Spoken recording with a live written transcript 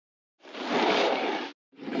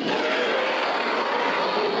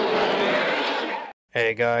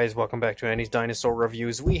Hey guys, welcome back to Andy's Dinosaur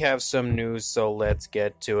Reviews. We have some news, so let's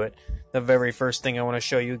get to it. The very first thing I want to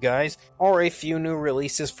show you guys are a few new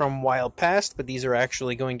releases from Wild Past, but these are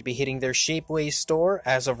actually going to be hitting their Shapeways store.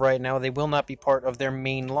 As of right now, they will not be part of their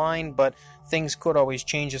main line, but things could always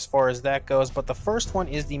change as far as that goes. But the first one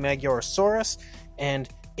is the Pachyrhinosaurus, and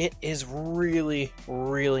it is really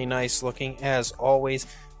nice looking as always.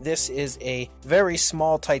 This is a very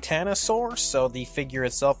small Titanosaur, so the figure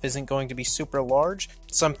itself isn't going to be super large.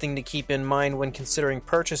 Something to keep in mind when considering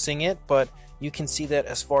purchasing it, but you can see that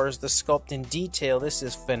as far as the sculpt in detail, this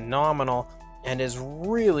is phenomenal and is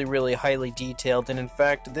really highly detailed. And in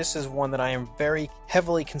fact, this is one that I am very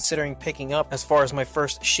heavily considering picking up as far as my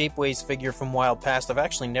first Shapeways figure from Wild Past. I've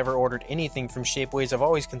actually never ordered anything from Shapeways. I've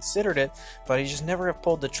always considered it, but I just never have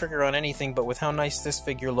pulled the trigger on anything. But with how nice this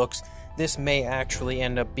figure looks, this may actually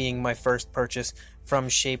end up being my first purchase from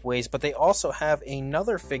Shapeways. But they also have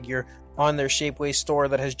another figure on their Shapeways store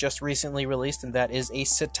that has just recently released, and that is a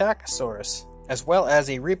Psittacosaurus, as well as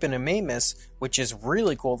a Repinimamus, which is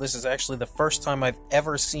really cool. This is actually the first time I've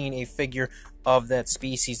ever seen a figure of that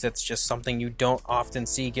species. That's just something you don't often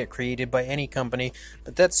see get created by any company,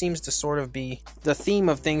 but that seems to sort of be the theme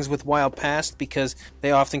of things with Wild Past, because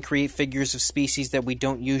they often create figures of species that we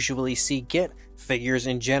don't usually see get figures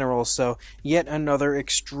in general. So yet another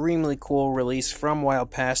extremely cool release from Wild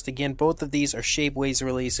Past. Again, both of these are Shapeways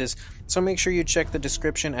releases, so make sure you check the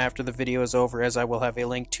description after the video is over, as I will have a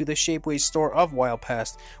link to the Shapeways store of Wild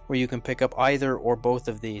Past where you can pick up either or both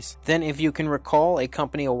of these. Then, if you can recall, a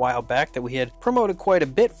company a while back that we had promoted quite a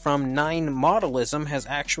bit from, Modelism, has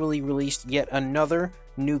actually released yet another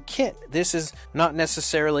new kit. This is not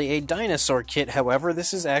necessarily a dinosaur kit, however.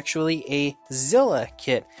 This is actually a Zilla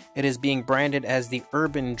kit. It is being branded as the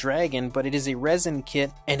Urban Dragon, but it is a resin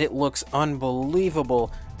kit and it looks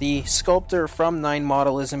unbelievable. The sculptor from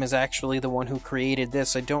Modelism is actually the one who created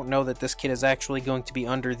this. I don't know that this kit is actually going to be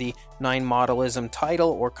under the Modelism title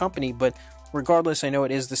or company, but regardless, I know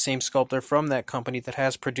it is the same sculptor from that company that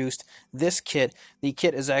has produced this kit. The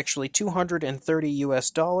kit is actually $230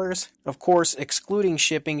 US. Of course, excluding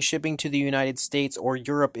shipping. Shipping to the United States or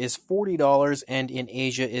Europe is $40, and in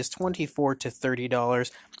Asia is $24 to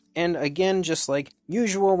 $30. And again, just like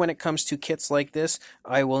usual when it comes to kits like this,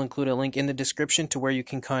 I will include a link in the description to where you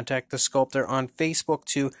can contact the sculptor on Facebook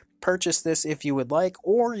to purchase this if you would like,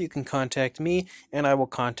 or you can contact me and I will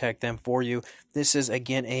contact them for you. This is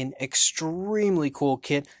again an extremely cool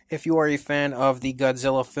kit. If you are a fan of the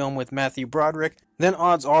Godzilla film with Matthew Broderick, then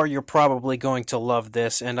odds are you're probably going to love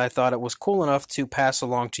this, and I thought it was cool enough to pass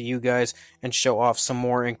along to you guys and show off some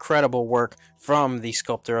more incredible work from the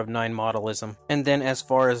sculptor of Modelism. And then as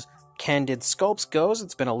far as Candid Sculpts goes,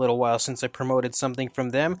 it's been a little while since I promoted something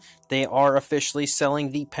from them. They are officially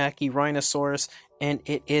selling the Pachyrhinosaurus, and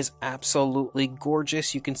it is absolutely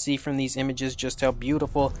gorgeous. You can see from these images just how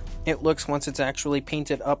beautiful it looks once it's actually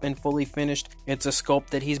painted up and fully finished. It's a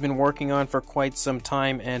sculpt that he's been working on for quite some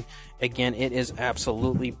time, and again, it is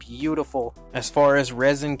absolutely beautiful. As far as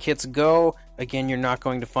resin kits go, again, you're not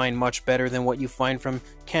going to find much better than what you find from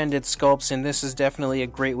Candid Sculpts, and this is definitely a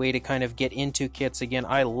great way to kind of get into kits. Again,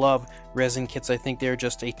 I love resin kits. I think they're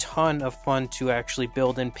just a ton of fun to actually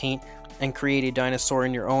build and paint and create a dinosaur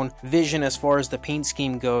in your own vision as far as the paint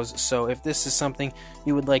scheme goes. So if this is something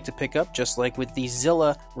you would like to pick up, just like with the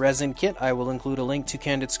Zilla resin kit, I will include a link to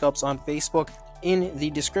Candid Sculpts on Facebook in the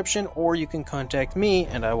description, or you can contact me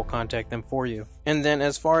and I will contact them for you. And then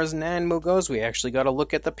as far as Nanmu goes, we actually got to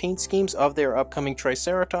look at the paint schemes of their upcoming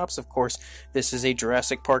Triceratops. Of course, this is a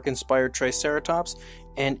Jurassic Park inspired Triceratops,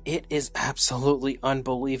 and it is absolutely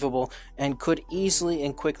unbelievable and could easily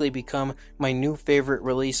and quickly become my new favorite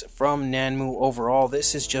release from Nanmu overall.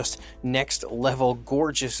 This is just next level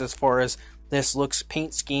gorgeous as far as this looks,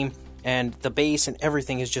 paint scheme, and the base and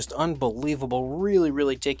everything is just unbelievable.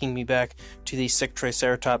 Really taking me back to the Sick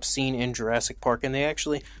Triceratops scene in Jurassic Park. And they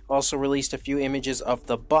actually also released a few images of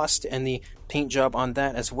the bust and the paint job on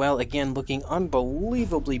that as well. Again, looking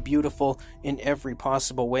unbelievably beautiful in every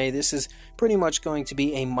possible way. This is pretty much going to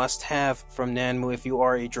be a must-have from Nanmu if you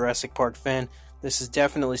are a Jurassic Park fan. This is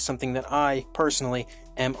definitely something that I personally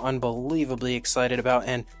am unbelievably excited about,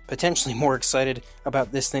 and potentially more excited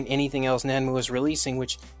about this than anything else Nanmu is releasing,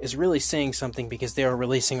 which is really saying something because they are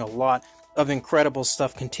releasing a lot of incredible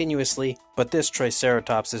stuff continuously, but this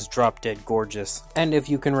Triceratops is drop dead gorgeous. And if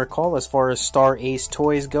you can recall, as far as Star Ace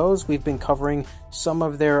Toys goes, we've been covering some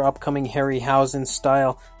of their upcoming Harryhausen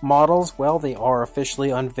style models. Well, they are officially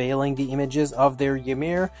unveiling the images of their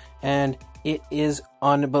Ymir, and it is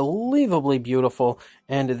unbelievably beautiful,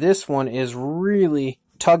 and this one is really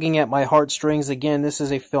tugging at my heartstrings. Again, this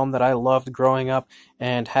is a film that I loved growing up,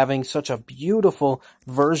 and having such a beautiful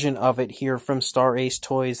version of it here from Star Ace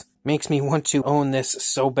Toys makes me want to own this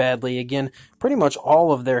so badly. Again, pretty much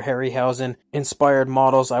all of their Harryhausen inspired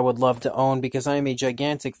models I would love to own, because I am a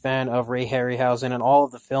gigantic fan of Ray Harryhausen and all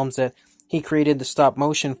of the films that he created the stop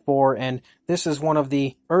motion for, and this is one of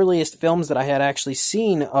the earliest films that I had actually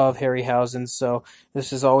seen of Harryhausen, so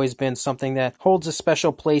this has always been something that holds a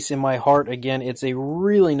special place in my heart. Again, it's a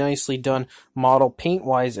really nicely done model,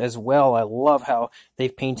 paint-wise as well. I love how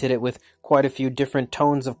they've painted it with quite a few different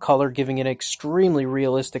tones of color, giving it an extremely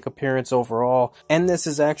realistic appearance overall. And this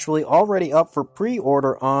is actually already up for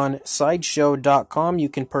pre-order on Sideshow.com. You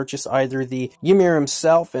can purchase either the Ymir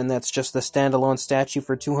himself, and that's just the standalone statue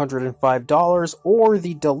for $205, or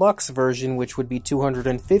the deluxe version, which would be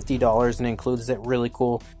 $250 and includes that really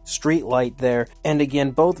cool street light there. And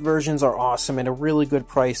again, both versions are awesome and a really good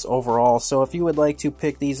price overall. So if you would like to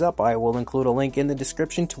pick these up, I will include a link in the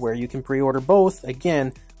description to where you can pre-order both,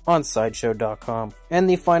 again, on Sideshow.com. And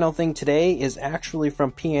the final thing today is actually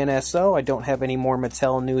from PNSO. I don't have any more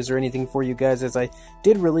Mattel news or anything for you guys, as I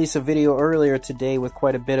did release a video earlier today with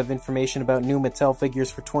quite a bit of information about new Mattel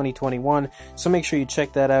figures for 2021, so make sure you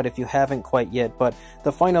check that out if you haven't quite yet. But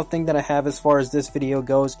the final thing that I have as far as this video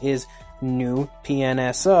goes is new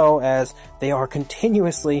PNSO, as they are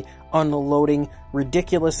continuously unloading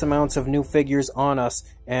ridiculous amounts of new figures on us,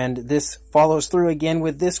 and this follows through again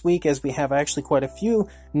with this week, as we have actually quite a few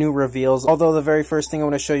new reveals. Although the very first thing I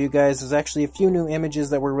want to show you guys is actually a few new images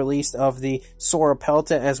that were released of the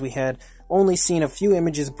Sauropelta, as we had only seen a few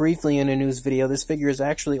images briefly in a news video. This figure is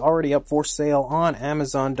actually already up for sale on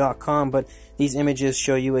Amazon.com, but these images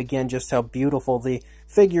show you again just how beautiful the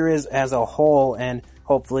figure is as a whole, and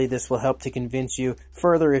hopefully this will help to convince you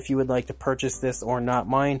further if you would like to purchase this or not.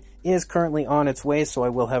 Mine is currently on its way, so I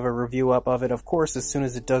will have a review up of it, of course, as soon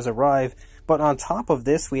as it does arrive. But on top of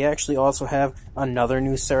this, we actually also have another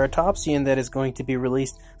new Ceratopsian that is going to be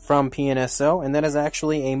released from PNSO, and that is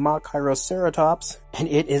actually a Pachyrhinosaurus, and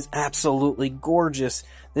it is absolutely gorgeous.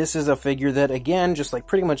 This is a figure that, again, just like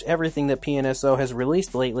pretty much everything that PNSO has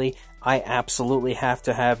released lately, I absolutely have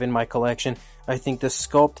to have in my collection. I think the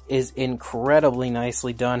sculpt is incredibly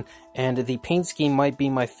nicely done, and the paint scheme might be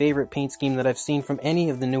my favorite paint scheme that I've seen from any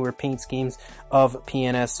of the newer paint schemes of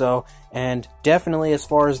PNSO. And definitely as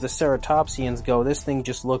far as the Ceratopsians go, this thing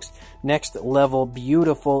just looks next level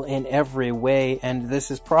beautiful in every way, and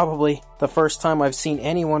this is probably the first time I've seen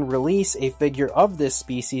anyone release a figure of this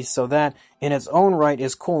species, so that in its own right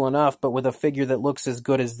is cool enough. But with a figure that looks as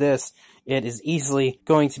good as this, it is easily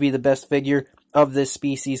going to be the best figure of this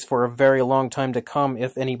species for a very long time to come,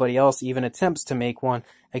 if anybody else even attempts to make one.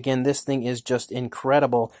 Again, this thing is just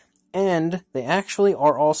incredible. And they actually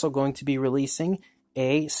are also going to be releasing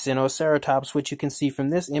a Sinoceratops, which you can see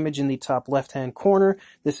from this image in the top left-hand corner.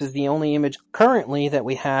 This is the only image currently that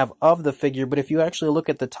we have of the figure, but if you actually look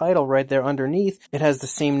at the title right there underneath, it has the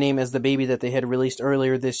same name as the baby that they had released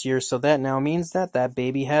earlier this year, so that now means that that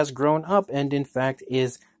baby has grown up and in fact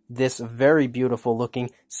is this very beautiful looking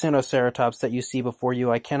Sinoceratops that you see before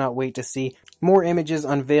you. I cannot wait to see more images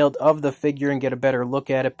unveiled of the figure and get a better look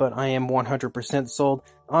at it, but I am 100% sold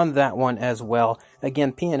on that one as well.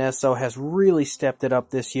 Again, PNSO has really stepped it up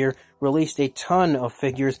this year, released a ton of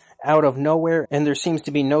figures out of nowhere, and there seems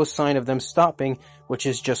to be no sign of them stopping, which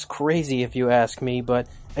is just crazy if you ask me. But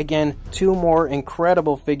again, two more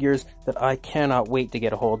incredible figures that I cannot wait to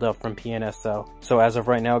get a hold of from PNSO. So as of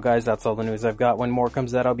right now, guys, that's all the news I've got. When more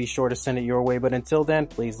comes out, I'll be sure to send it your way, but until then,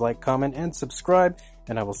 please like, comment, and subscribe,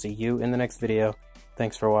 and I will see you in the next video.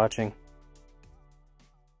 Thanks for watching.